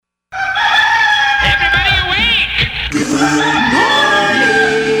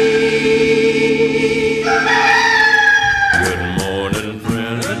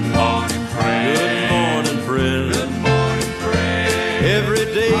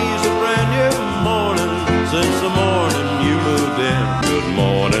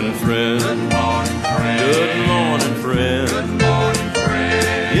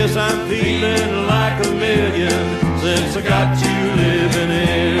Since I got you living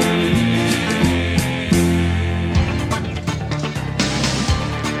in.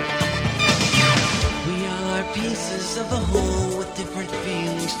 We are pieces of a whole with different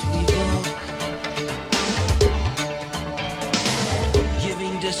feelings to evoke,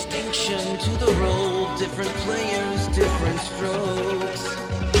 giving distinction to the role, different players, different strokes.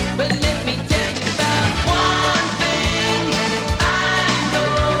 But let me tell you about one thing I know.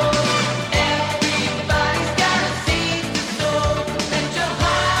 Everybody's got a seed to sow. Let your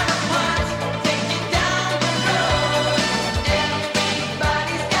heart of hearts take you down the road.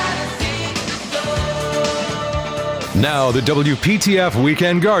 Everybody's got a seed to sow. Now the WPTF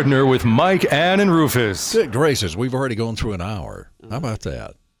Weekend Gardener with Mike, Ann, and Rufus. Good gracious, we've already gone through an hour. How about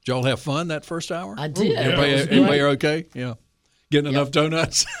that? Did y'all have fun that first hour? I did. Everybody okay? Yeah. Getting enough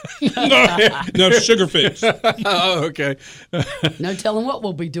donuts? No sugar fix. Oh, okay. No telling what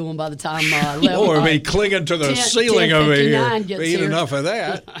we'll be doing by the time Or be clinging to the ceiling over here. Eat enough of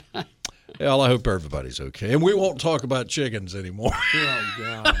that. Well, I hope everybody's okay. And we won't talk about chickens anymore. Oh,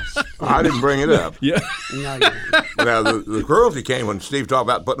 gosh. I didn't bring it up. Yeah. No. Now, the cruelty came when Steve talked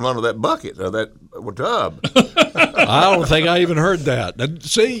about putting them under that bucket or that tub. I don't think I even heard that.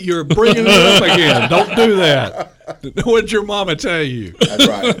 See, you're bringing it up again. Don't do that. What did your mama tell you? That's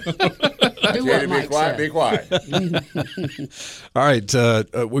right. Do what Mike said. Be quiet. All right.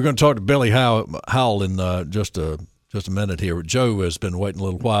 We're going to talk to Billy Howell in just a minute here. Joe has been waiting a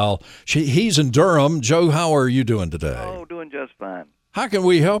little while. He's in Durham. Joe, how are you doing today? Oh, doing just fine. How can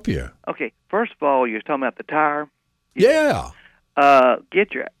we help you? Okay, first of all, you're talking about the tire. Yeah.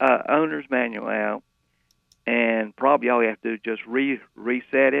 Get your owner's manual out, and probably all you have to do is just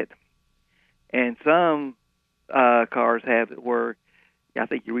reset it. And some cars have it where I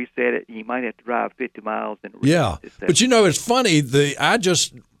think you reset it, and you might have to drive 50 miles. And yeah, but it's funny.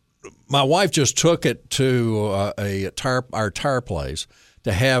 My wife just took it to our tire place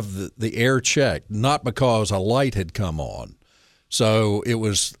to have the air checked, not because a light had come on. So it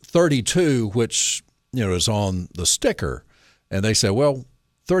was 32, which is on the sticker, and they said, well,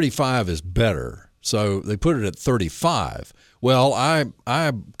 35 is better. So they put it at 35. Well, I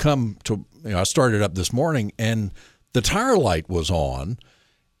started up this morning, and the tire light was on,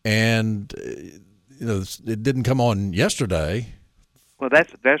 and it didn't come on yesterday. Well,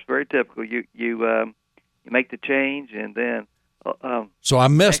 that's very typical. You make the change, and then so I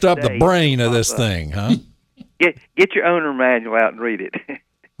messed up the brain of this thing, huh? Get your owner manual out and read it.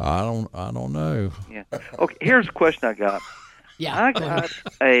 I don't know. Yeah. Okay. Here's a question I got. Yeah. I got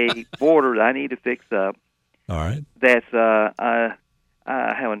a border that I need to fix up. All right. That's I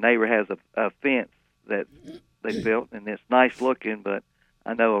have a neighbor has a fence that they built, and it's nice looking, but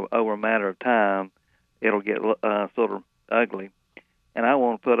I know over a matter of time it'll get sort of ugly. And I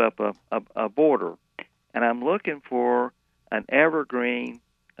want to put up a border, and I'm looking for an evergreen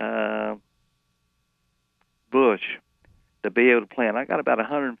bush to be able to plant. I got about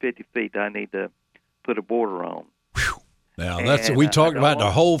 150 feet that I need to put a border on. Whew. Now we talked about the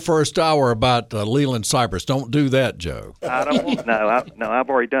whole first hour about Leland cypress. Don't do that, Joe. I don't want I've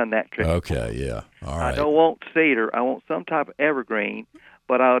already done that trick. Okay, yeah, all right. I don't want cedar. I want some type of evergreen,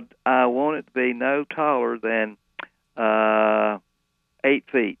 but I want it to be no taller than 8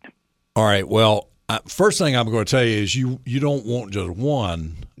 feet. All right. Well, first thing I'm going to tell you is you don't want just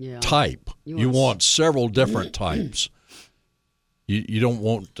one type. You want several different types. You don't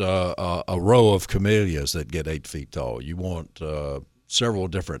want a row of camellias that get 8 feet tall. You want several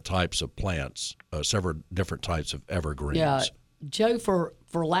different types of plants, several different types of evergreens. Yeah, Joe, for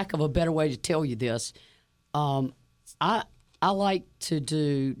lack of a better way to tell you this, I like to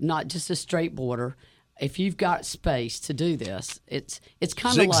do not just a straight border. If you've got space to do this, it's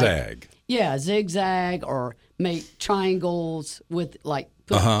kind of like zigzag. Yeah, zigzag, or make triangles with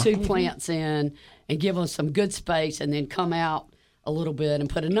put 2 plants in and give them some good space, and then come out a little bit and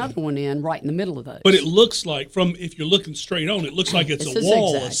put another one in right in the middle of those. But it looks like, if you're looking straight on, it looks like it's a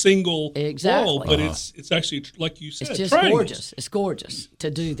wall, zigzag. A single wall, but it's actually, like you said, it's just triangles. gorgeous. It's gorgeous to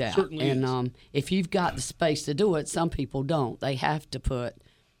do that. Certainly and is. If you've got the space to do it, some people don't. They have to put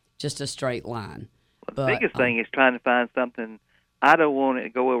just a straight line. The biggest thing is trying to find something. I don't want it to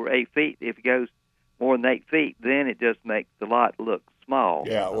go over 8 feet. If it goes more than 8 feet, then it just makes the lot look small.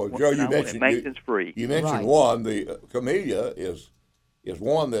 Yeah, well, I Joe, want you it mentioned maintenance free. You mentioned Right. one. The camellia is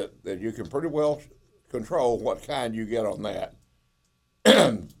one that you can pretty well control what kind you get on that.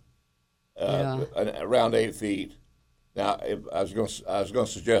 Around 8 feet. Now, I was going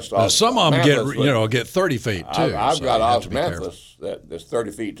to suggest. Now, some of them osmanthus, get 30 feet too. I've so got you have to be careful. osmanthus that's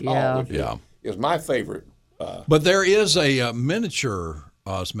 30 feet tall, Yeah. which is my favorite. But there is a miniature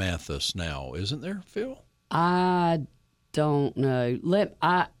osmanthus now, isn't there, Phil? I don't know.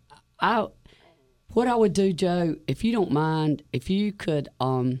 What I would do, Joe, if you don't mind, if you could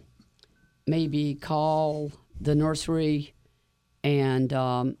maybe call the nursery and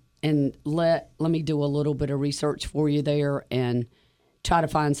let me do a little bit of research for you there and try to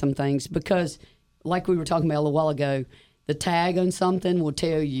find some things, because like we were talking about a little while ago, the tag on something will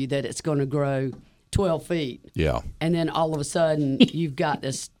tell you that it's going to grow 12 feet. Yeah. And then all of a sudden you've got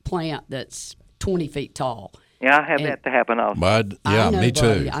this plant that's 20 feet tall. Yeah, I have that to happen also. I know, me buddy,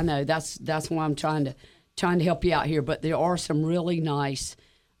 too. I know. That's why I'm trying to help you out here. But there are some really nice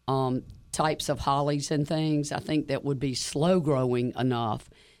types of hollies and things, I think, that would be slow growing enough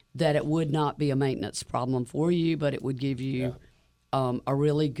that it would not be a maintenance problem for you, but it would give you a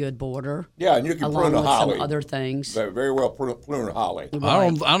really good border. Yeah, and you can along prune a with holly. some other things. Very well prune a holly.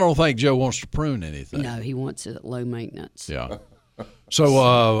 I don't think Joe wants to prune anything. No, he wants it at low maintenance. Yeah.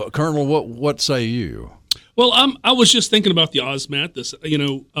 So, Colonel, what say you? Well, I was just thinking about the osmanthus.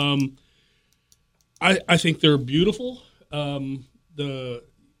 I think they're beautiful. The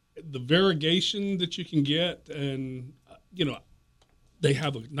variegation that you can get, and they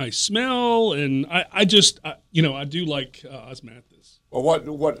have a nice smell, and I do like osmanthus. Well,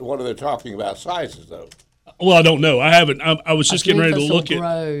 what are they talking about sizes though? Well, I don't know. I haven't. I was just getting ready to Osmanthus look will at.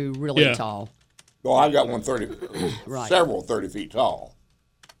 grow really tall. Well, I've got one 30, Right. several 30 feet tall.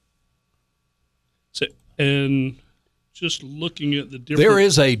 And just looking at the different. There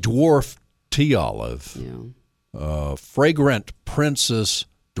is a dwarf tea olive, Yeah. fragrant princess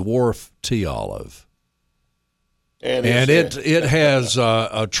dwarf tea olive. And it has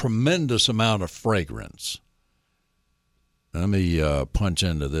a tremendous amount of fragrance. Let me punch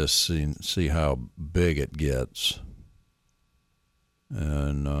into this, see how big it gets.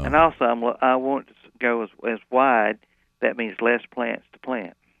 And also, I want to go as wide. That means less plants to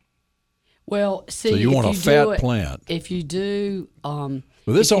plant. Well, see, so you want a fat plant. If you do, well,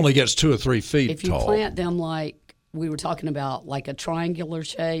 this only gets 2 or 3 feet if you tall. plant them like we were talking about, like a triangular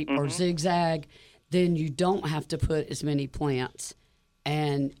shape or zigzag, then you don't have to put as many plants,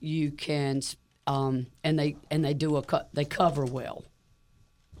 and you can, and they do they cover well.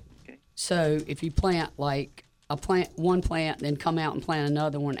 Okay. So if you plant like one plant, then come out and plant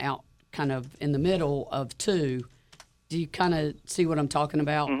another one out, kind of in the middle of two. Do you kind of see what I'm talking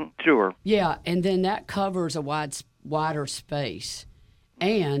about? Sure. Yeah, and then that covers a wider space,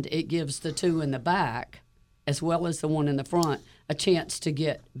 and it gives the two in the back, as well as the one in the front, a chance to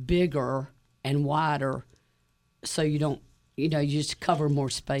get bigger and wider, so you don't, you just cover more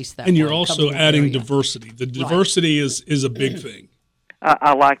space that way. And you're also cover more adding area. diversity. The diversity is a big thing.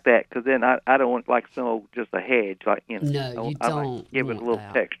 I like that, because then I don't want like some old, just a hedge, like No, you I don't like give it a want little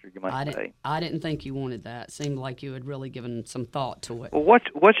that. texture. You might say. I didn't think you wanted that. It seemed like you had really given some thought to it. Well,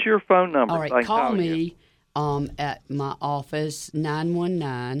 what's your phone number? All so I right, can call you? me at my office,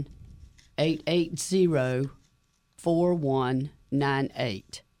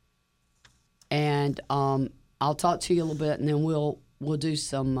 919-880-4198. And I'll talk to you a little bit, and then we'll do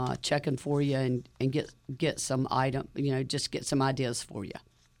some checking for you and get some item, just get some ideas for you.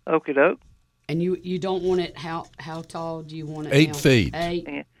 Okie doke. And you don't want it, how tall do you want it? 8 now? feet. 8?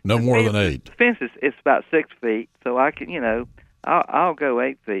 And No the more than fence- 8. The fence is about 6 feet, so I can, I'll go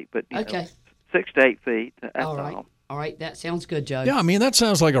 8 feet, but Okay. 6 to 8 feet. That's All right. all. All right, that sounds good, Joe. Yeah, I mean that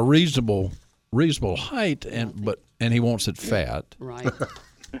sounds like a reasonable height, and he wants it fat. Right.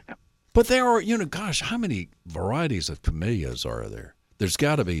 But there are, gosh, how many varieties of camellias are there? There's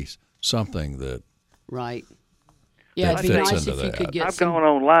got to be something that. Right. Yeah, That it'd be fits nice into if you that. could get I've some. gone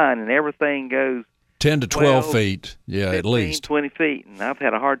online, and everything goes 10 to 12 12, feet, yeah, 15, at least. 20 feet, and I've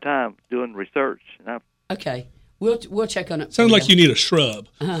had a hard time doing research. And Okay, we'll check on it. Sounds for like you need a shrub.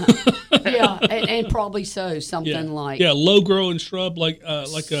 Yeah, and probably so. Something like. Yeah, low growing shrub like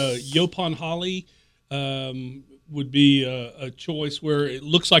a Yopon holly would be a choice where it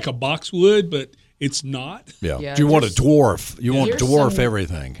looks like a boxwood, but it's not. Yeah. Yeah, You want to there's- dwarf. You want to there's dwarf some-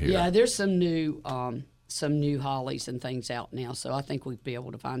 everything here. Yeah, there's some new hollies and things out now, so I think we'd be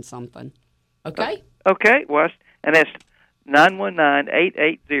able to find something. Okay. okay, well, and that's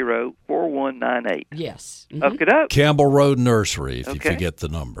 919-880-4198. Yes. Hook it up. Campbell Road Nursery, if you Okay. forget the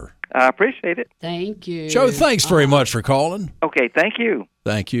number. I appreciate it. Thank you. Joe, thanks very much for calling. Okay, thank you.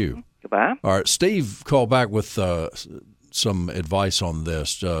 Thank you. Goodbye. All right, Steve called back with some advice on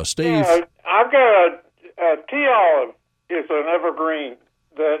this. Steve? Yeah, I've got a tea olive is an evergreen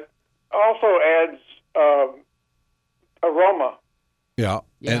that also adds aroma. Yeah.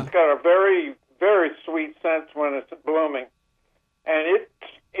 Yeah. It's got a very, very sweet scent when it's blooming, and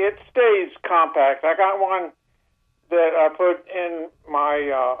it stays compact. I got one that I put in my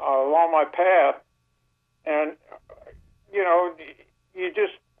along my path, and you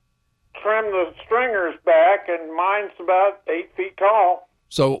just trim the stringers back, and mine's about 8 feet tall.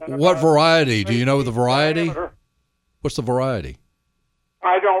 So what variety? Do you know the variety? Diameter. What's the variety?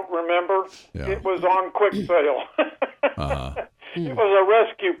 I don't remember. Yeah. It was on quick sale. It was a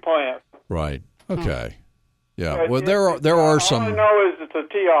rescue plant. Right. Okay. Yeah. But Well, there are some. All I know is it's a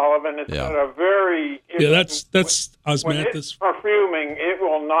tea olive, and it's Yeah. got a very that's when osmanthus it's perfuming, it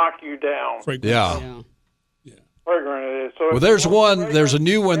will knock you down. fragrance. Yeah. Yeah. Fragrant it is. So Well, it's there's more one. There's a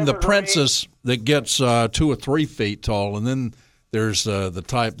new one, the evergreen. Princess, that gets 2 or 3 feet tall, and then there's the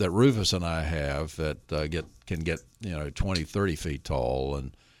type that Rufus and I have that can get 20, 30 feet tall,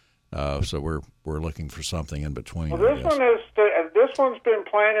 and so we're looking for something in between. Well, I guess. this one's been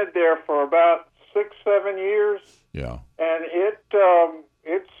planted there for about 6-7 years, Yeah. and it's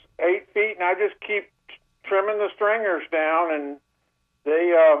 8 feet, and I just keep trimming the stringers down, and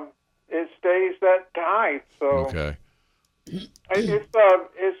it stays that high. So Okay.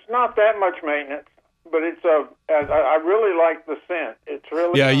 it's not that much maintenance, but I really like the scent. It's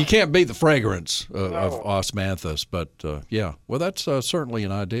really Yeah, you nice. can't beat the fragrance of No. osmanthus, but yeah. Well, that's certainly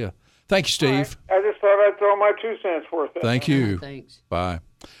an idea. Thank you, Steve. I just thought I'd throw my 2 cents worth in. Thank you. Thanks. Bye.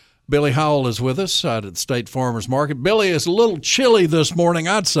 Billy Howell is with us out at the State Farmers Market. Billy, is a little chilly this morning,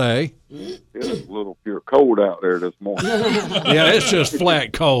 I'd say. It's a little pure cold out there this morning. Yeah, it's just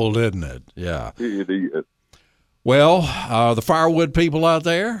flat cold, isn't it? Yeah. It is. Well, the firewood people out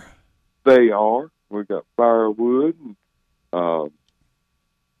there? They are. We got firewood.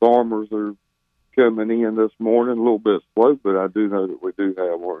 Farmers are coming in this morning a little bit slow, but I do know that we do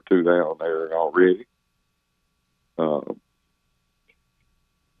have 1 or 2 down there already.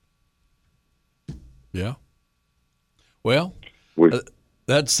 Yeah. Well, We,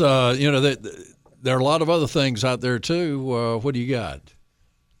 that's, there are a lot of other things out there, too. What do you got?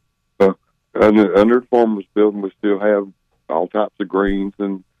 under the farmers building, we still have all types of greens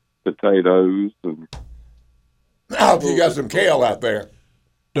and potatoes and I hope you got some kale out there.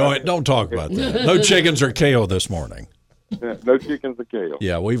 Don't talk about that. No chickens or kale this morning. no chickens or kale.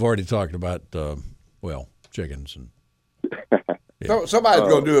 Yeah, we've already talked about, chickens. And So somebody's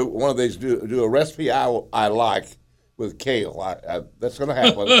going to do one of these. Do a recipe I like with kale. That's going to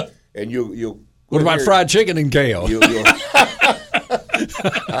happen. And you. What about fried chicken and kale? You'll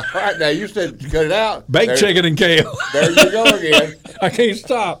all right, now you said cut it out. Baked chicken and kale. There you go again. I can't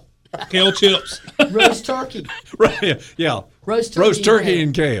stop. Kale chips. Roast turkey. Right? Yeah. Roast Turkey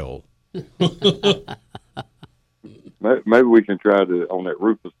and kale. Maybe we can try on that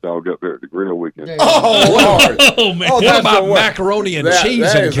Rufus dog up there at the grill. We can. Oh Lord! Oh man. What that's about the wor- macaroni and that, cheese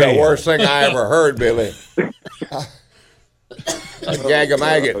that and is kale? the worst thing I ever heard, Billy. Gag a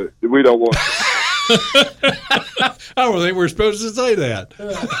maggot. We don't want. I don't think we're supposed to say that.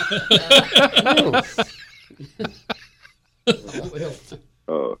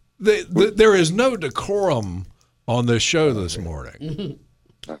 There is no decorum on this show this morning.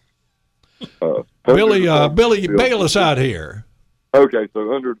 Billy, bail us out here. Okay,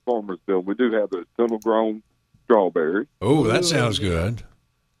 so under the farmers bill, we do have the tunnel-grown strawberries, Oh, that sounds good.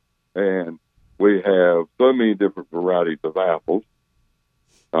 and we have so many different varieties of apples.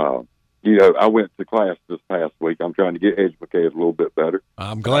 I went to class this past week. I'm trying to get educated a little bit better.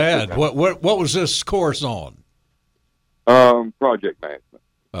 I'm glad. What was this course on? Project management,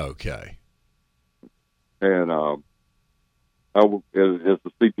 Okay. and it's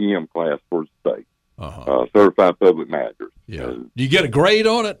the CPM class for the state, Uh-huh. Certified Public Managers. Yeah. Do you get a grade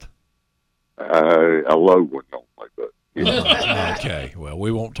on it? A low one normally, but Okay. Well,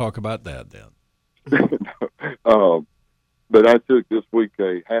 we won't talk about that then. But I took this week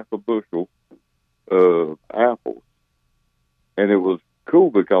a half a bushel of apples, and it was cool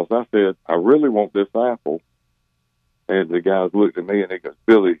because I said, I really want this apple. And the guys looked at me and he goes,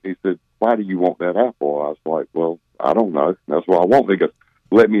 Billy, he said, why do you want that apple? I was like, well, I don't know. That's what I want. He goes,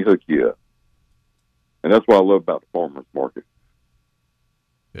 let me hook you up. And that's what I love about the farmer's market.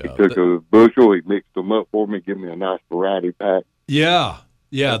 Yeah. He took a bushel, he mixed them up for me, give me a nice variety pack. Yeah.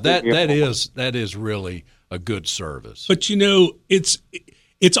 Yeah. That is really a good service. But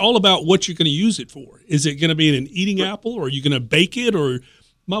it's all about what you're going to use it for. Is it going to be an eating apple, or are you going to bake it? Or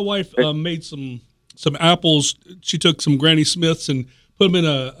my wife made some apples. She took some Granny Smiths and put them in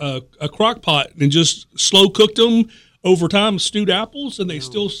a crock pot and just slow cooked them over time, stewed apples, and they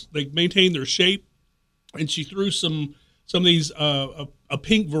maintain their shape. And she threw some of these a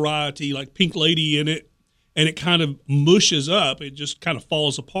pink variety, like Pink Lady, in it, and it kind of mushes up. It just kind of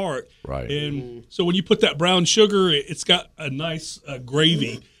falls apart. Right. And so when you put that brown sugar, it's got a nice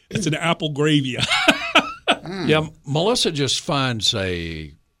gravy. It's an apple gravy. Yeah, Melissa just finds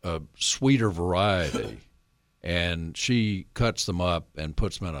a sweeter variety, and she cuts them up and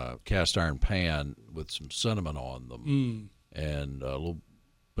puts them in a cast iron pan with some cinnamon on them and a little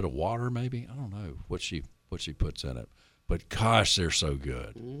bit of water, maybe. I don't know what she puts in it. But gosh, they're so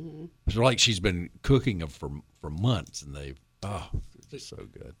good. It's like she's been cooking them for months, and they're so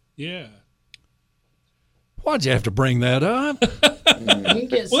good. Yeah. Why'd you have to bring that up? Well,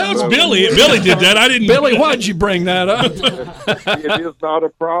 that was Billy. Billy did that. I didn't. Billy, why'd you bring that up? It is not a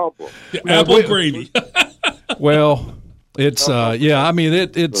problem. Apple gravy. Well, it's I mean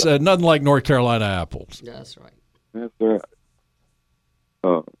it's nothing like North Carolina apples. That's right. That's right.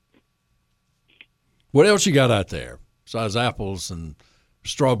 What else you got out there besides apples and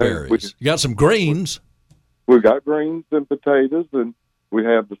strawberries? You got some greens. We got greens and potatoes, and we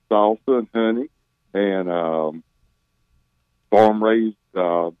have the salsa and honey, and farm-raised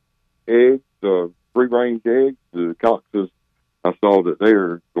eggs, free-range eggs. The Coxes, I saw that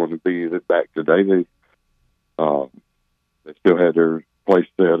they're going to be back today. They still had their place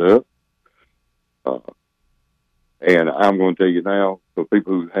set up. And I'm going to tell you now, for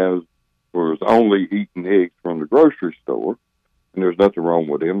people who was only eating eggs from the grocery store, and there's nothing wrong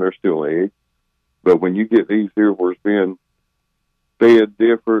with them, they're still eggs. But when you get these here where it's being fed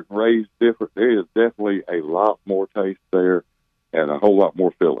different, raised different, there is definitely a lot more taste there and a whole lot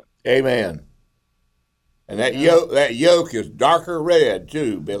more filling. Amen. And that yolk is darker red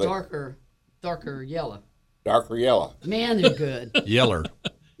too, Billy. Darker yellow. Darker yellow. Man, they're good. Yeller.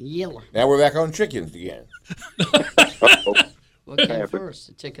 Yeller. Now we're back on chickens again. What came first,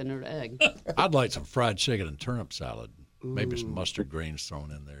 the chicken or the egg? I'd like some fried chicken and turnip salad. Maybe some mustard greens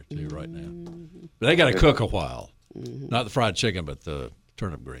thrown in there too right now. But they got to cook a while. Not the fried chicken, but the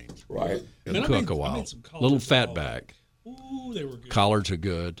turnip greens. Right. Got to cook a while. Little fat back. Ooh, they were good. Collards are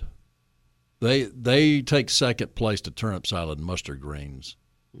good. They take second place to turnip salad and mustard greens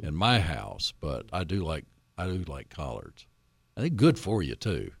in my house, but I do like collards. I think good for you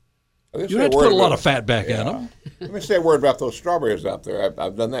too. You have to put a lot of fat back in them. Let me say a word about those strawberries out there.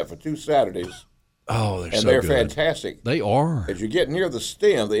 I've done that for 2 Saturdays. Oh, they're so good. And they're good. fantastic. They are. As you get near the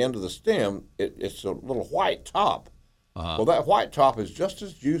stem, the end of the stem, it's a little white top. Well, that white top is just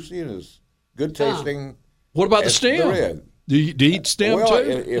as juicy and as good tasting. What about the stem? The red. Do you eat stem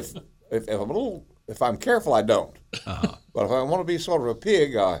too? If I'm careful, I don't. But if I want to be sort of a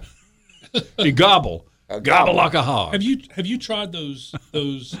pig, you gobble. Gobble like a hog. Have you tried those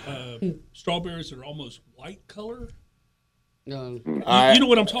strawberries that are almost white color? No. You know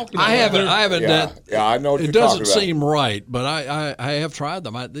what I'm talking about. I haven't. Yeah, I know what it you're talking doesn't seem right, but I have tried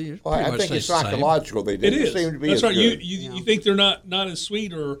them. I think it's psychological. They didn't seem to be. That's as right. Good. You think they're not as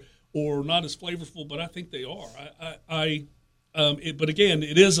sweet or not as flavorful, but I think they are. But again,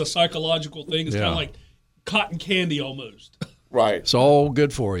 it is a psychological thing. It's kind of like cotton candy almost. Right. It's all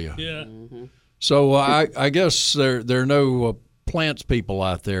good for you. Yeah. So I guess there are no plants people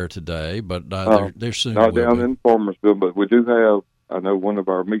out there today, but they're soon. Not down in Farmersville, but we do have. I know one of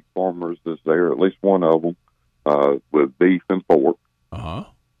our meat farmers is there, at least one of them, with beef and pork.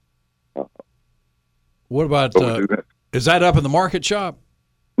 What about? Is that up in the market shop?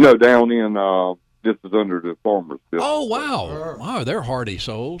 No, down in this is under the Farmersville. Oh wow, they're hardy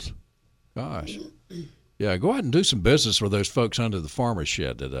souls. Gosh. Yeah, go out and do some business with those folks under the farmer's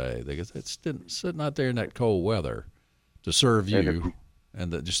shed today. It's sitting out there in that cold weather to serve you.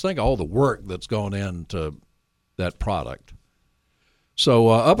 And just think of all the work that's gone into that product. So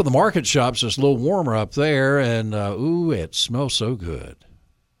up at the market shops, it's a little warmer up there, and it smells so good.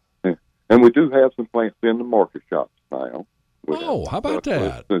 Yeah. And we do have some plants in the market shops now. How about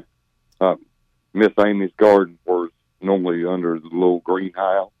that? Miss Amy's garden was normally under the little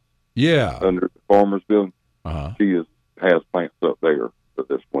greenhouse. Yeah. Under the farmer's building. She has plants up there for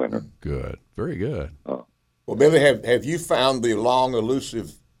this winter. Good. Very good. Well, Billy, have you found the long,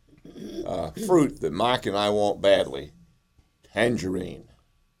 elusive fruit that Mike and I want badly? Tangerine.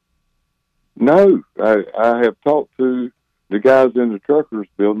 No. I have talked to the guys in the truckers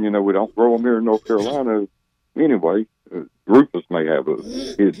building. We don't grow them here in North Carolina anyway. Rufus may have a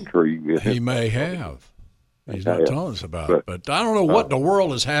hidden tree. He may have. He's not telling us about it. But I don't know what in the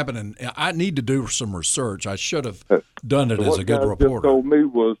world is happening. I need to do some research. I should have done it as a good reporter. What told me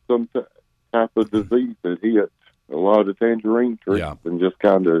was some type of disease that hit a lot of tangerine trees and just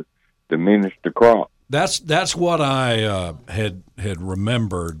kind of diminished the crop. That's what I had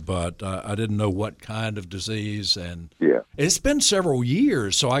remembered, but I didn't know what kind of disease. And it's been several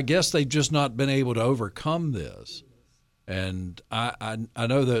years, so I guess they've just not been able to overcome this. And I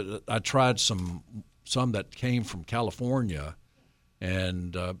know that I tried some that came from California,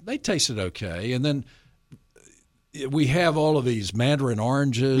 and they tasted okay. And then we have all of these mandarin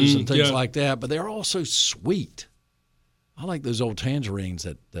oranges and things like that, but they're all so sweet. I like those old tangerines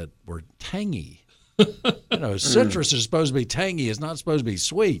that were tangy. Citrus is supposed to be tangy. It's not supposed to be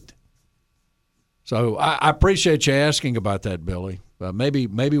sweet. So I appreciate you asking about that, Billy. Maybe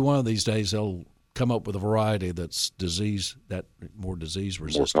one of these days they'll come up with a variety that's more disease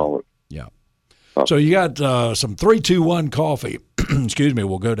resistant. Yeah. So you got some 321 coffee. Excuse me.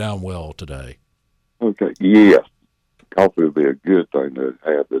 Will go down well today. Okay. Yes. Coffee would be a good thing to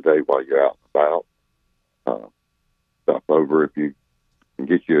have today while you're out and about. Stop over if you can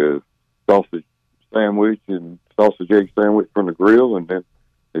get you a sausage sandwich and sausage egg sandwich from the grill, and then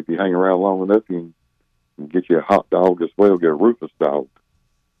if you hang around long enough, you can get you a hot dog as well. Get a Rufus dog.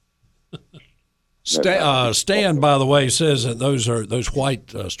 Stan, by the way, says that those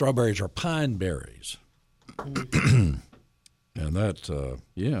white strawberries are pine berries, and that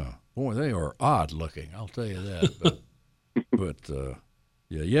boy, they are odd looking. I'll tell you that. But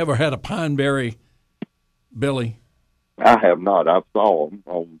you ever had a pine berry, Billy? I have not. I've saw them,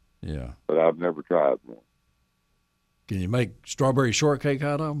 but I've never tried one. Can you make strawberry shortcake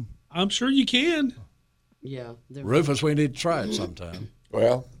out of them? I'm sure you can. Yeah. Rufus, we need to try it sometime.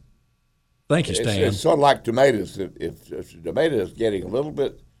 Well, thank you, Stan. It's sort of like tomatoes. If the tomato is getting a little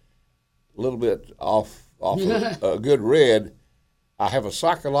bit off a good red, I have a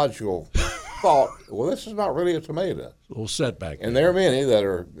psychological thought, well, this is not really a tomato. A little setback. And there are many that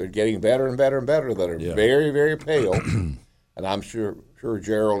are getting better and better and better that are very, very pale. And I'm sure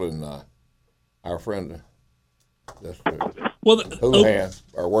Gerald and our friend Houlihan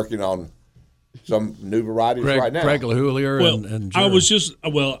are working on some new varieties right now. Greg LaHoulier and Gerald.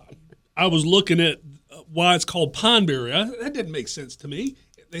 I was looking at why it's called pine berry. That didn't make sense to me.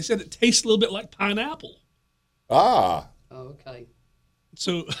 They said it tastes a little bit like pineapple. Ah. Oh, okay.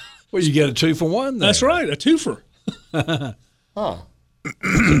 So, well, you get a 2-for-1 there. That's right, a twofer. Huh.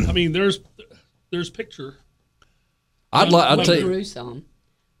 I mean, there's picture. I'd tell you. Some.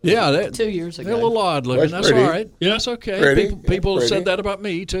 Yeah, 2 years ago. They're a little odd looking. That's all right. Yeah, that's okay. Pretty. People have Pretty. said that about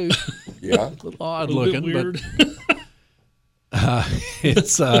me too. Yeah, a little odd looking, weird. but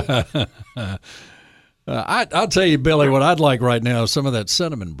it's. I'll tell you, Billy, what I'd like right now is some of that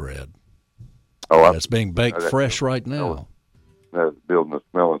cinnamon bread. Oh, that's being baked fresh right now. That building is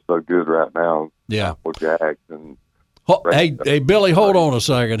smelling so good right now. Yeah. Apple Jacks and. Hey, Billy, hold on a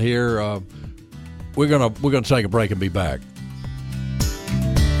second here. We're gonna take a break and be back.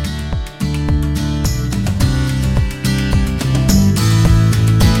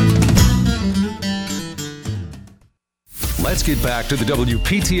 Let's get back to the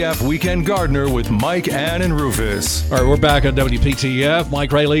WPTF Weekend Gardener with Mike, Ann, and Rufus. All right, we're back on WPTF.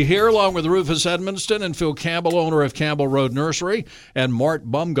 Mike Rayleigh here, along with Rufus Edmonston and Phil Campbell, owner of Campbell Road Nursery, and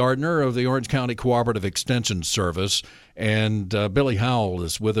Mart Bumgarner of the Orange County Cooperative Extension Service. And Billy Howell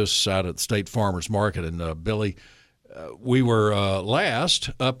is with us out at the State Farmers Market. And Billy, we were last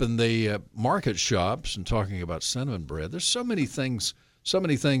up in the market shops and talking about cinnamon bread. There's so many things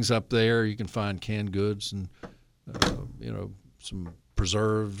up there. You can find canned goods and some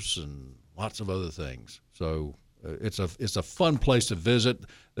preserves and lots of other things. So it's a fun place to visit.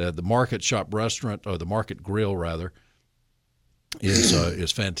 The Market Shop restaurant, or the Market Grill rather,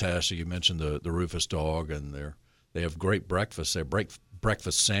 is fantastic. You mentioned the Rufus dog, and they have great breakfast. They have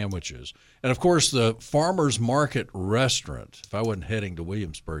breakfast sandwiches, and of course the Farmers Market restaurant. If I wasn't heading to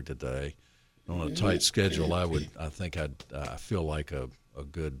Williamsburg today on a tight schedule, I feel like a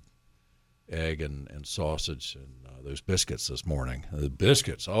good egg and sausage and those biscuits this morning. The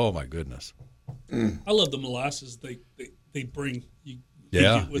biscuits, oh my goodness! I love the molasses they bring. You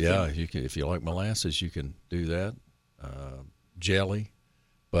them. You can, if you like molasses, you can do that. Jelly,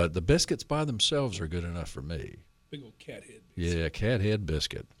 but the biscuits by themselves are good enough for me. Big old cat head. Yeah, cat head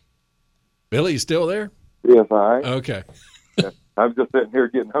biscuit. Billy, you still there? Yes, I am. Okay. I'm just sitting here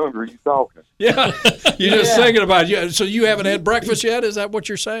getting hungry. You talking? Yeah, you're just thinking about it. So you haven't had breakfast yet? Is that what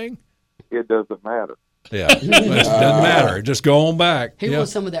you're saying? It doesn't matter. Yeah, it doesn't matter. Just go on back. He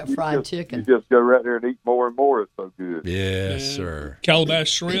wants some of that fried chicken. You just go right there and eat more and more. It's so good. Yes, sir.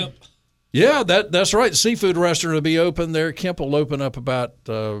 Calabash shrimp. Yeah, that's right. Seafood restaurant will be open there. Campbell will open up about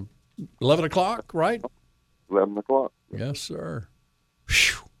 11 o'clock, right? 11 o'clock. Yes, sir.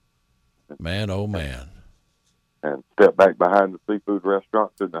 Whew. Man, oh, man. And step back behind the seafood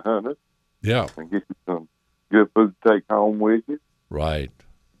restaurants in the Hunters Yeah, and get you some good food to take home with you. right.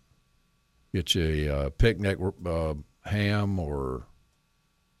 Get you a picnic ham or,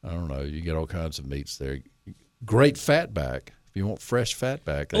 I don't know, you get all kinds of meats there. Great fatback. If you want fresh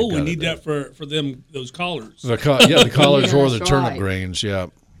fatback. Oh, we need that for them, those collards. The collards Yeah, or the that's turnip right. greens, yeah.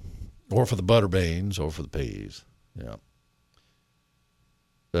 Or for the butter beans or for the peas, yeah.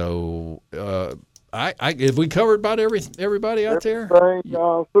 So, have we covered about everybody out there?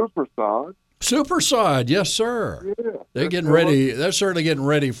 Everything super side. Super side, yes, sir. Yeah. They're getting ready. They're certainly getting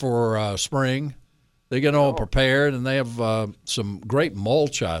ready for spring. They're getting all prepared, and they have some great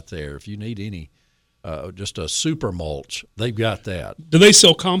mulch out there. If you need any, just a super mulch, they've got that. Do they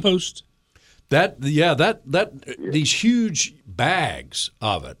sell compost? These huge bags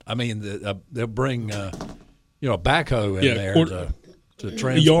of it. I mean, they'll bring a backhoe in there to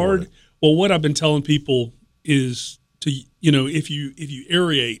transport A yard. it. Well, what I've been telling people is to if you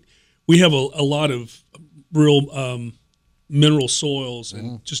aerate, we have a lot of real mineral soils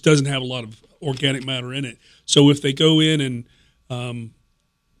and just doesn't have a lot of organic matter in it. So if they go in and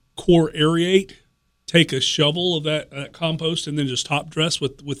core aerate, take a shovel of that compost and then just top dress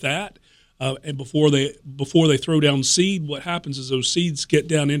with that. And before they throw down seed, what happens is those seeds get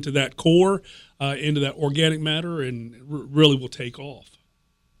down into that core, into that organic matter, and really will take off.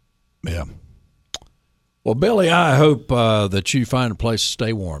 Yeah. Well, Billy, I hope that you find a place to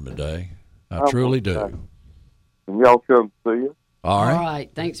stay warm today. I truly do. And y'all come see us. All right. All right.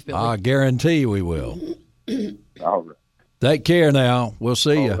 Thanks, Billy. I guarantee we will. All right. Take care now. We'll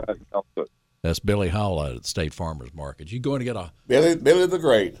see you. All right. Y'all too. That's Billy Howell at the State Farmers Market. You going to get a Billy the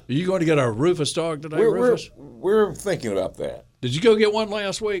Great. Are you going to get a Rufus dog today, Rufus? We're thinking about that. Did you go get one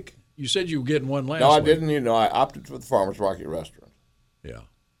last week? You said you were getting one last week. No, I didn't. I opted for the farmers market restaurant. Yeah.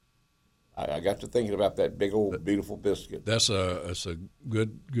 I got to thinking about that big old beautiful biscuit. That's a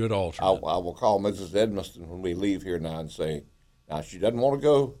good alternate. I will call Mrs. Edmiston when we leave here now and say, now she doesn't want to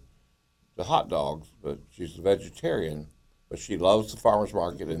go to hot dogs, but she's a vegetarian, but she loves the farmers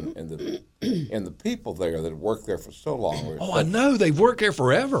market and the people there that work there for so long. I know. They've worked there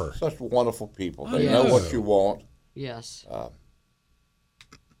forever. Such wonderful people. They know what you want. Yes.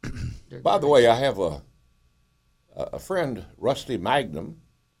 By the way, I have a friend, Rusty Magnum.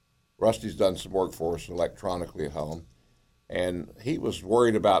 Rusty's done some work for us electronically at home, and he was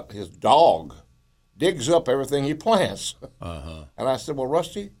worried about his dog digs up everything he plants. Uh-huh. And I said, well,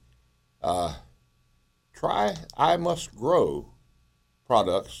 Rusty, try I Must Grow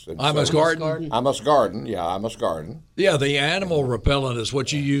products. And I Must Garden? I Must Garden, yeah, I Must Garden. Yeah, the animal repellent is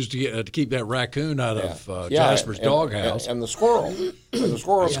what you use to keep that raccoon out of Jasper's doghouse. And the squirrel. And the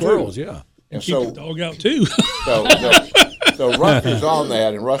squirrels, Squirrels, too. yeah. And Keep the dog out too. So Rusty's on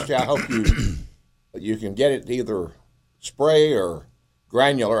that, and Rusty, I hope you can get it either spray or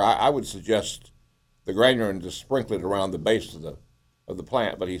granular. I would suggest the granular and just sprinkle it around the base of the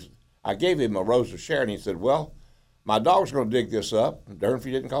plant. But I gave him a Rose of Sharon. He said, well, my dog's going to dig this up. And darn if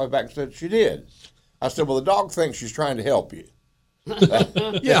he didn't call me back and said she did. I said, well, the dog thinks she's trying to help you.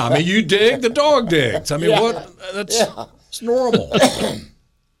 Yeah, I mean, you dig, the dog digs. I mean, it's normal.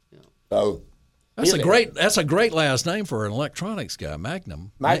 So that's a great last name for an electronics guy,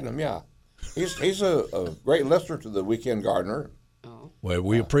 Magnum. Magnum, yeah. He's a great listener to the Weekend Gardener. Well,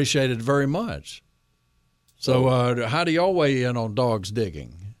 we appreciate it very much. So, how do y'all weigh in on dogs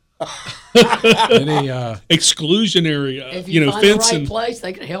digging? Any exclusionary, if you find fence the right and place,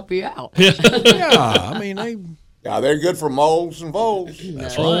 they can help you out. yeah, I mean they're good for moles and voles.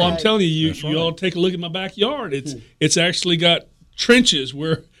 That's Oh, right. I'm telling you, you all take a look at my backyard. It's actually got trenches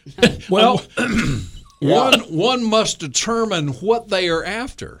where. Well, one must determine what they are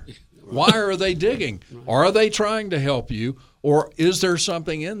after. Why are they digging? Are they trying to help you, or is there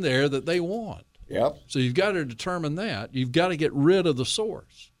something in there that they want? Yep. So you've got to determine that. You've got to get rid of the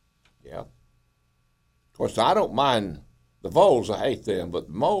source. Yeah. Of course, I don't mind the voles. I hate them, but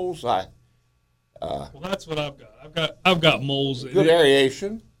the moles, Well, that's what I've got. I've got moles. good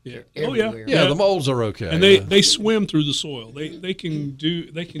aeration. Yeah. Everywhere. Yeah, the moles are okay. And they swim through the soil. They can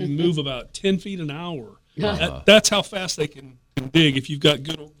move about 10 feet an hour. That's how fast they can dig if you've got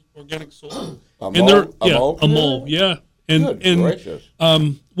good organic soil. A mole? Yeah. Good gracious.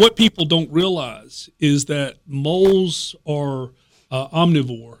 What people don't realize is that moles are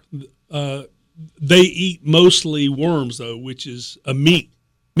omnivore. They eat mostly worms, though, which is a meat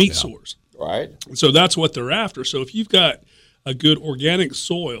source. Right. So that's what they're after. So if you've got a good organic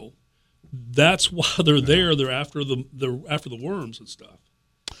soil, that's why they're there. They're after the worms and stuff.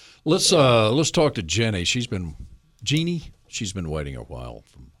 Let's talk to Jenny. She's been waiting a while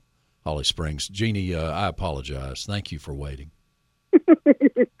from Holly Springs. Jeannie, I apologize. Thank you for waiting.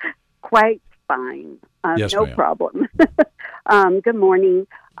 Quite fine. Yes, no ma'am. problem. Good morning.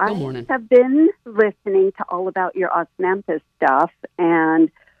 Good morning. I have been listening to all about your osmanthus stuff,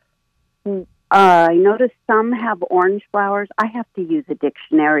 and I noticed some have orange flowers. I have to use a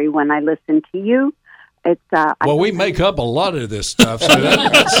dictionary when I listen to you. It's well, we make up a lot of this stuff, so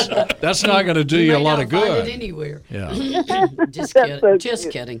that's not going to do you a lot of Find good. it anywhere. Yeah. Just That's kidding. so Just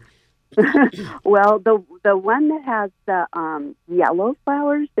cute. kidding. Well, the one that has the yellow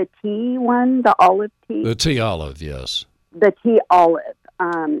flowers, the tea one, the olive tea, The tea olive, yes. the tea olive.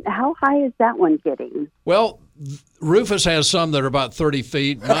 How high is that one getting? Well, Rufus has some that are about 30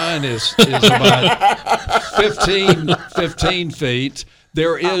 feet. Mine is about 15 feet.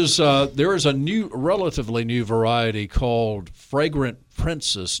 There is a relatively new variety called Fragrant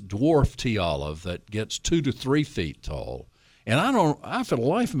Princess Dwarf Tea Olive that gets 2 to 3 feet tall. And I for the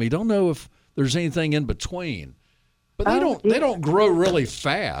life of me don't know if there's anything in between. But they don't grow really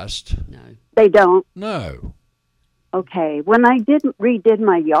fast. No. They don't. No. Okay. When I redid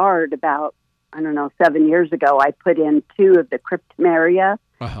my yard about 7 years ago, I put in 2 of the cryptomeria,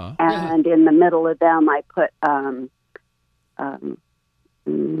 Uh-huh. and in the middle of them, I put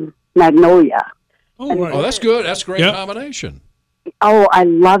magnolia. Oh, that's good. That's a great Yep. combination. Oh, I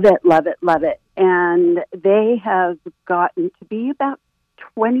love it, love it, love it. And they have gotten to be about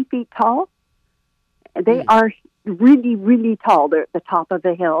 20 feet tall. They are really, really tall. They're at the top of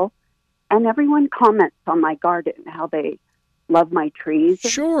a hill. And everyone comments on my garden, how they love my trees.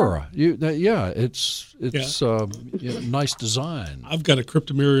 Sure. It's nice design. I've got a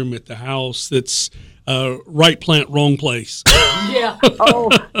cryptomerium at the house that's right plant, wrong place. Yeah. Oh,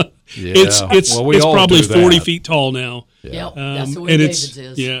 Yeah. It's Well, we all probably do that. 40 feet tall now. Yep. That's the way and David's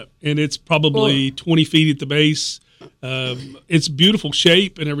is. Yeah, and it's probably 20 feet at the base. It's beautiful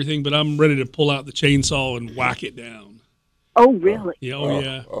shape and everything, but I'm ready to pull out the chainsaw and whack it down. oh, really?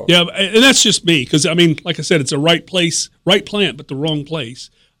 Yeah, yeah, and that's just me because like I said, it's a right place, right plant, but the wrong place.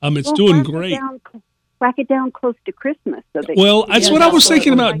 It's Well, doing whack it great. Whack it down close to Christmas. So that Well, that's what I was that's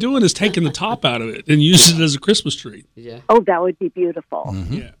thinking what- about doing is taking the top out of it and using it as a Christmas tree. Yeah. Oh, that would be beautiful.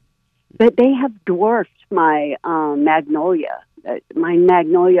 Mm-hmm. Yeah. But they have dwarfed my magnolia. My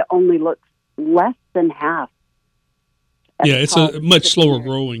magnolia only looks less than half. as Yeah, it's tall a as much the slower pear.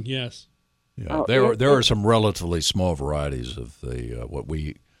 growing. Yes. Yeah, Oh, there are some relatively small varieties of the what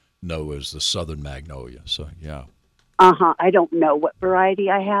we know as the southern magnolia. So yeah, I don't know what variety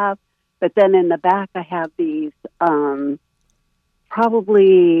I have, but then in the back I have these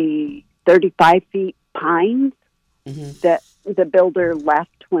probably 35 feet pines that the builder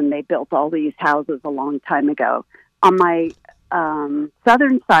left when they built all these houses a long time ago. On my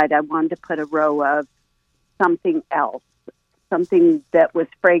southern side, I wanted to put a row of something else, something that was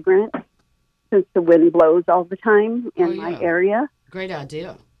fragrant, since the wind blows all the time in my area. Great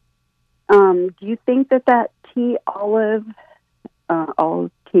idea. Do you think that tea olive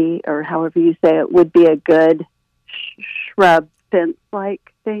tea, or however you say it, would be a good shrub fence-like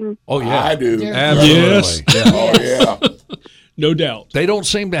thing? oh yeah, I do. absolutely. Yes. Yeah. Oh, yeah. No doubt. They don't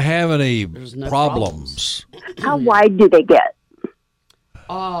seem to have any no problems. How wide do they get?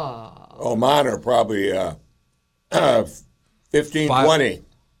 Oh, mine are probably 15, 20.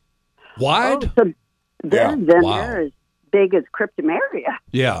 Wide? So Yeah. they're as big as cryptomeria.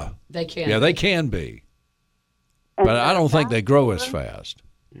 Yeah, They can. yeah, they can be, And but I don't think they grow as that's- fast.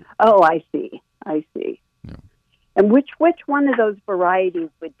 Oh, I see. And which one of those varieties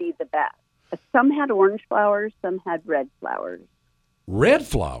would be the best? Some had orange flowers, some had red flowers. Red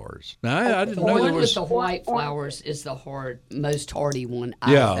flowers. Now I didn't The know there one with was. the white flowers is the most hardy one,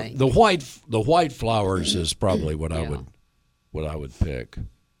 I Yeah, think. the white flowers is probably what I would pick.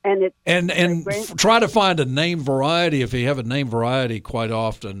 And it's And fragrant. try to find a name variety. If you have a name variety, quite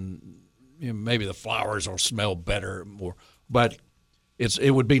often, maybe the flowers will smell better more. But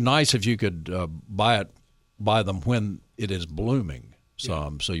it would be nice if you could buy them when it is blooming.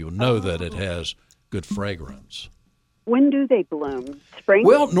 So you'll know that it has good fragrance. When do they bloom? Spring?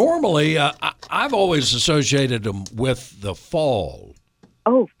 Well, normally I've always associated them with the fall.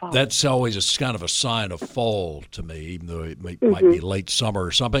 Oh, fall. That's always kind of a sign of fall to me, even though it might be late summer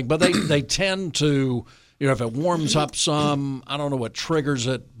or something. But they tend to, if it warms up some, I don't know what triggers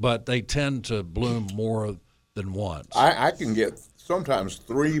it, but they tend to bloom more than once. I can get sometimes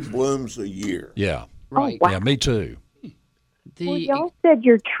 3 blooms a year. Yeah. Right. wow. Yeah, me too. Well, y'all said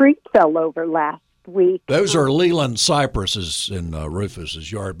your tree fell over last week. Those are Leland cypresses in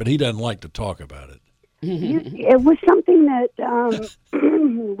Rufus's yard, but he doesn't like to talk about it. It was something that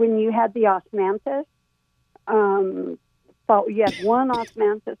when you had the osmanthus, you had one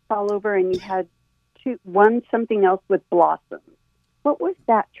osmanthus fall over, and you had one something else with blossoms. What was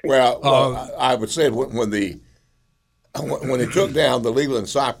that tree? Well, I would say when he took down the Leland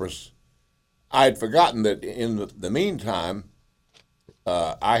cypress, I had forgotten that in the meantime,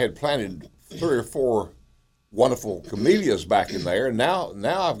 I had planted 3 or 4 wonderful camellias back in there, and now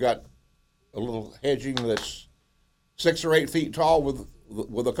I've got a little hedging that's 6 or 8 feet tall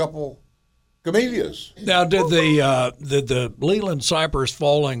with a couple camellias. Now, did the Leland cypress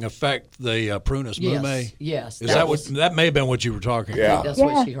falling affect the Prunus mume? Yes. Is that may have been what you were talking about? That's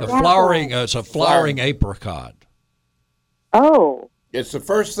what she heard. It's a flowering apricot. Oh. It's the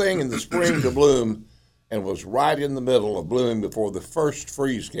first thing in the spring to bloom, and was right in the middle of blooming before the first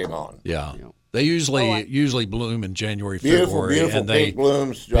freeze came on. Yeah. They usually bloom in January, Beautiful, February, beautiful and pink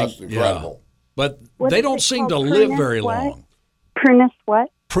blooms, just incredible. Yeah. But What they is don't it seem to called? live Prunus very what? long. Prunus what?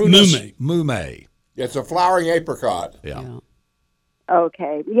 Prunus mume. It's a flowering apricot. Yeah.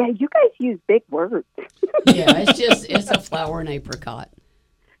 Okay. Yeah, you guys use big words. Yeah, it's a flowering apricot.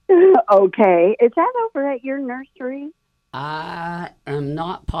 Okay. Is that over at your nursery? I am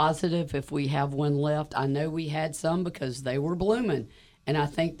not positive if we have one left. I know we had some because they were blooming, and I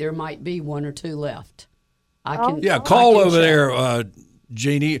think there might be 1 or 2 left. Call over there,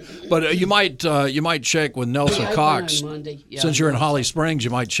 Jeannie. But you might check with Nelsa open Cox. on Monday. Yeah, Since you're in Holly Springs, you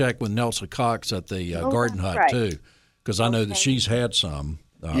might check with Nelsa Cox at the Garden Hut right. too, because I know that she's had some.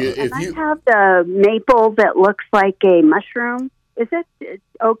 I have the maple that looks like a mushroom. Is it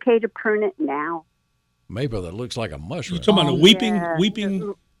okay to prune it now? Maple that looks like a mushroom. You talking about a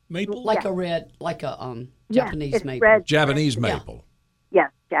weeping maple? Like a Japanese maple. red. Japanese maple.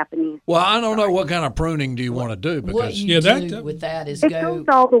 Yes, Japanese. Well, I don't know what kind of pruning do you want to do, What because you do with that is It goes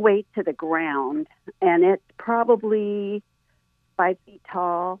all the way to the ground, and it's probably 5 feet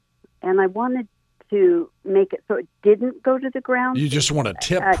tall. And I wanted to make it so it didn't go to the ground. you just want to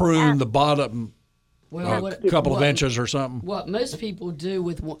tip prune the bottom a couple of inches or something. What most people do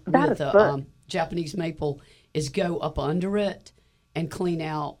with About a foot. Japanese maple is go up under it and clean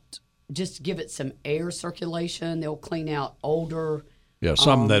out, just give it some air circulation. They'll clean out older. Yeah,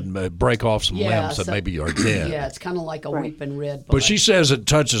 some that break off some limbs that maybe are dead. Yeah, it's kind of like a weeping red. But she says it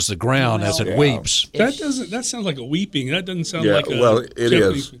touches the ground as it weeps. That sounds like a weeping. That doesn't sound like a well, it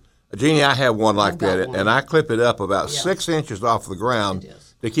Japanese. is. Jeannie, I have one like that, one. and I clip it up about 6 inches off the ground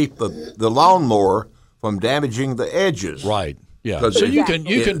to keep the lawnmower from damaging the edges. Right. Yeah. So you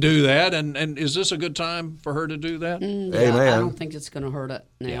can do that, and is this a good time for her to do that? Amen. I don't think it's going to hurt it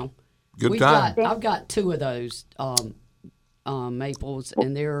now. Good time. I've got 2 of those maples,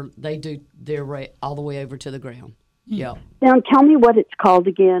 and they're right all the way over to the ground. Yeah. Now tell me what it's called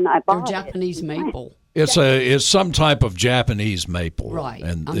again. They're Japanese maple. It's some type of Japanese maple, Right.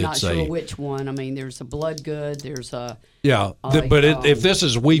 And I'm not it's sure which one. I mean, there's a Bloodgood. There's a if this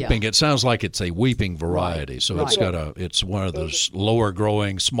is weeping, it sounds like it's a weeping variety. So it's one of those lower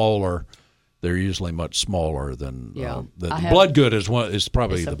growing, smaller. They're usually much smaller than the Bloodgood is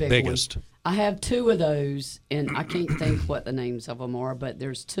probably the biggest. One. I have 2 of those, and I can't think what the names of them are, but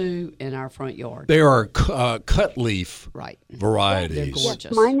there's 2 in our front yard. They are cut leaf varieties. They're gorgeous.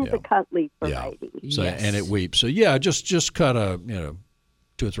 Yes, mine is a cut leaf variety. So and it weeps. So just cut 2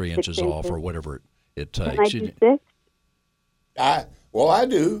 or 3 inches off or whatever it takes. Can I do 6? I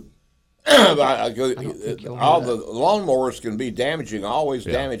do. All the lawnmowers can be damaging. Always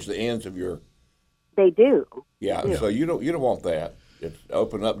damage the ends of your. They do. Yeah. So you don't want that. It's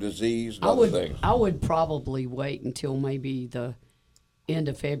open up disease and other things. I would probably wait until maybe the end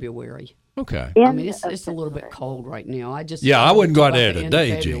of February. Okay. I mean, it's a little bit cold right now. I wouldn't go out there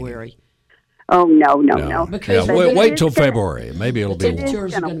today, Jeannie. Oh no. Because wait till February. Maybe it'll be warm.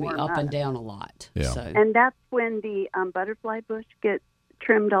 Temperatures are going to be up and down a lot. Yeah. So. And that's when the butterfly bush gets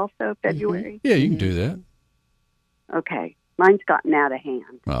trimmed also, February? Yeah, you can do that. Okay. Mine's gotten out of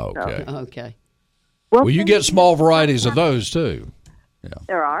hand. Oh, okay. So. Okay. Well, you get small varieties of those, too. Yeah.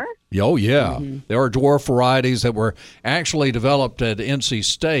 There are? Oh, yeah. There are dwarf varieties that were actually developed at NC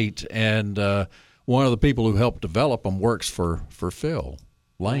State, and one of the people who helped develop them works for Phil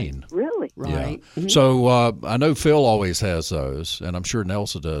Lane. Really? Right. Yeah. So I know Phil always has those, and I'm sure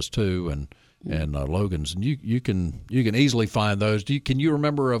Nelsa does, too, and Logan's. And you can easily find those. Can you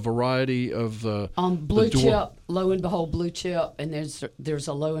remember a variety of blue chip? Lo and behold, blue chip, and there's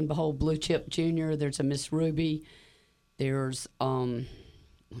a lo and behold blue chip junior. There's a Miss Ruby. There's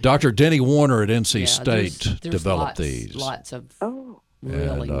Dr. Denny Warner at NC State there's developed these. Lots of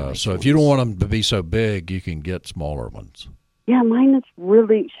Really nice so if you don't want them to be so big, you can get smaller ones. Yeah, mine is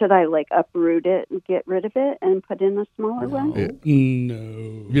really. Should I like uproot it and get rid of it and put in a smaller one? No,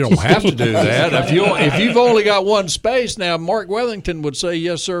 you don't have to do that. If you've only got one space now, Mark Wellington would say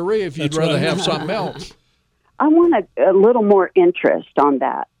yes, sirree. If you'd rather have something else, I want a little more interest on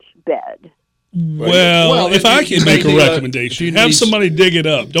that bed. Well, if I can make a recommendation, have somebody dig it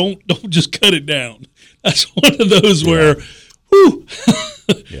up. Don't just cut it down. That's one of those where, whew.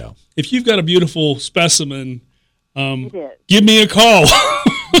 Yeah. If you've got a beautiful specimen, give me a call.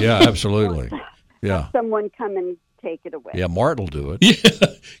 Yeah, absolutely. Yeah. Have someone come and take it away. Yeah, Mart will do it. Yeah.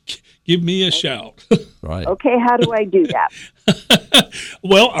 Give me a shout. Right. Okay, how do I do that?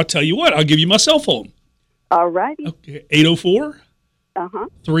 Well, I'll tell you what. I'll give you my cell phone. All righty. Okay, 804 Uh-huh.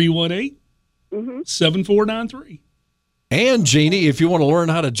 318 7493. And, Jeannie, if you want to learn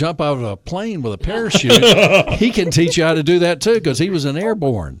how to jump out of a plane with a parachute, he can teach you how to do that, too, because he was an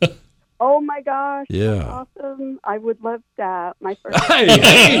airborne. Oh, my gosh. Yeah. That's awesome. I would love that. My first.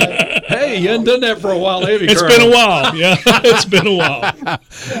 Hey, you hadn't done that for a while, have you, It's Colonel? been a while. Yeah, it's been a while. Yeah.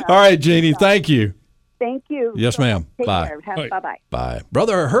 All right, Jeannie, thank you. Thank you. Yes, ma'am. Take Bye. care. Bye. Bye-bye. Bye.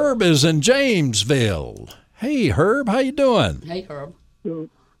 Brother Herb is in Jamesville. Hey, Herb, how you doing? Hey, Herb.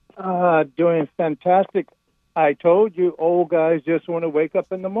 Doing fantastic. I told you, old guys just want to wake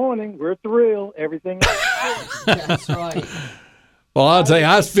up in the morning. We're thrilled. Everything is That's right. Well, I'll tell you,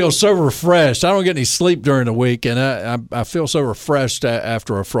 I feel so refreshed. I don't get any sleep during the week, and I feel so refreshed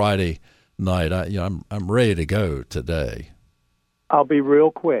after a Friday night. I'm ready to go today. I'll be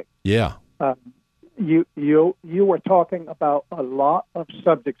real quick. Yeah. You were talking about a lot of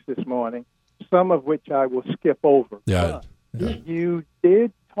subjects this morning, some of which I will skip over. Yeah. You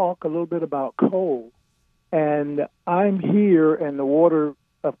did talk a little bit about coal, and I'm here, and the water,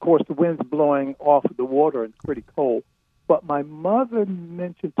 of course, the wind's blowing off of the water, and it's pretty cold. But my mother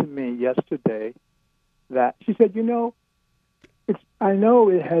mentioned to me yesterday that she said, I know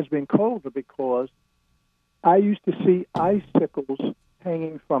it has been colder because I used to see icicles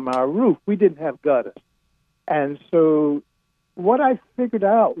hanging from our roof. We didn't have gutters. And so what I figured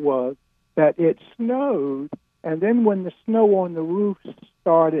out was that it snowed, and then when the snow on the roof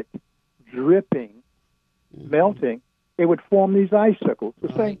started dripping, melting, it would form these icicles.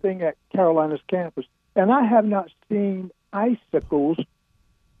 The same thing at Carolina's campus. And I have not seen icicles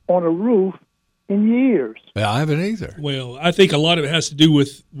on a roof in years. Yeah, I haven't either. Well, I think a lot of it has to do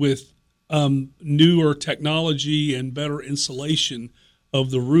with newer technology and better insulation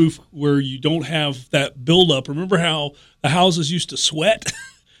of the roof, where you don't have that buildup. Remember how the houses used to sweat?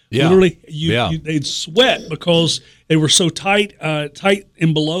 Yeah. Literally, they'd sweat because they were so tight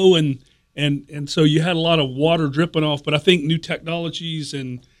and below, and so you had a lot of water dripping off. But I think new technologies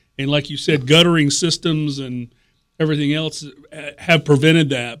and like you said, guttering systems and everything else have prevented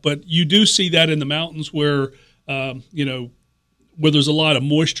that. But you do see that in the mountains where where there's a lot of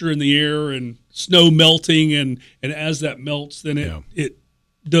moisture in the air and snow melting, and as that melts, then it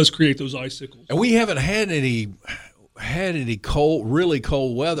does create those icicles. And we haven't had any really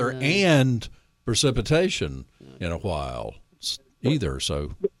cold weather and precipitation in a while either.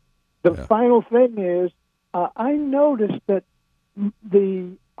 So the final thing is, I noticed that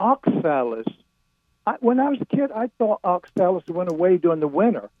the oxalis. When I was a kid, I thought oxalis went away during the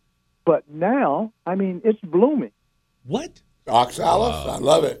winter, but now, it's blooming. What? Oxalis? I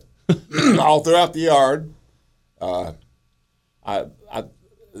love it. All throughout the yard.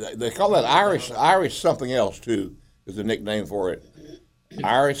 They call that Irish something else too. Is the nickname for it.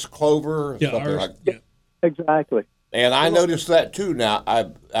 Irish clover, something like that. Exactly. And I noticed that too. Now,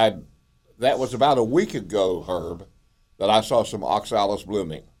 that was about a week ago, Herb, that I saw some oxalis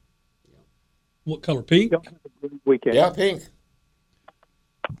blooming. What color? Pink? Weekend. Yeah, pink.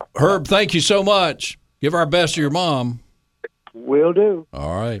 Herb, thank you so much. Give our best to your mom. Will do.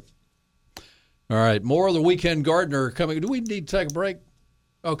 All right. More of the Weekend Gardener coming. Do we need to take a break?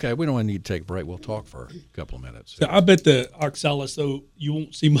 Okay, we don't need to take a break. We'll talk for a couple of minutes. So I bet the oxalis, though, you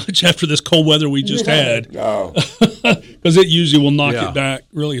won't see much after this cold weather we just had. No. Because it usually will knock it back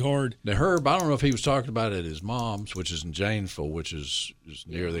really hard. Now, Herb, I don't know if he was talking about it at his mom's, which is in Janesville, which is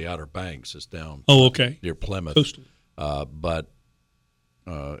near the Outer Banks. It's down near Plymouth. Coastal. But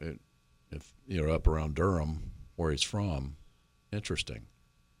if you're up around Durham, where he's from, interesting.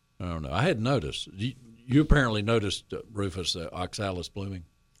 I don't know. I hadn't noticed. You apparently noticed, Rufus, oxalis blooming.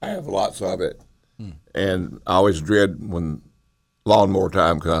 I have lots of it. And I always dread when lawnmower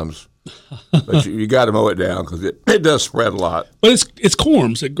time comes. But you got to mow it down because it does spread a lot. But it's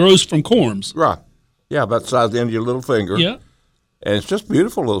corms. It grows from corms. Right. Yeah, about the size of the end of your little finger. Yeah. And it's just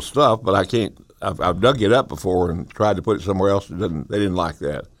beautiful little stuff, but I can't I've dug it up before and tried to put it somewhere else. They didn't like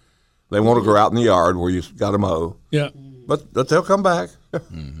that. They want to grow out in the yard where you got to mow. Yeah. But they'll come back.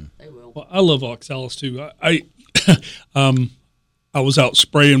 They will. Well, I love oxalis too. I was out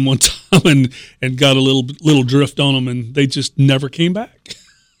spraying one time and got a little drift on them, and they just never came back.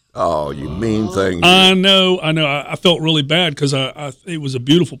 Oh, you mean thing. I know. I felt really bad because it was a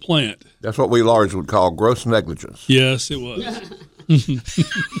beautiful plant. That's what we large would call gross negligence. Yes, it was.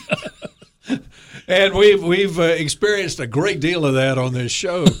 And we've experienced a great deal of that on this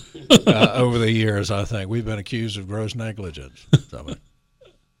show over the years. I think we've been accused of gross negligence. So,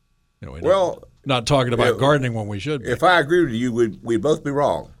 not talking about gardening when we should be. If I agree with you, we'd both be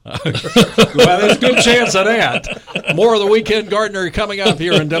wrong. Well, there's a good chance of that. More of the Weekend Gardener coming up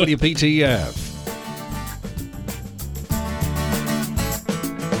here on WPTF.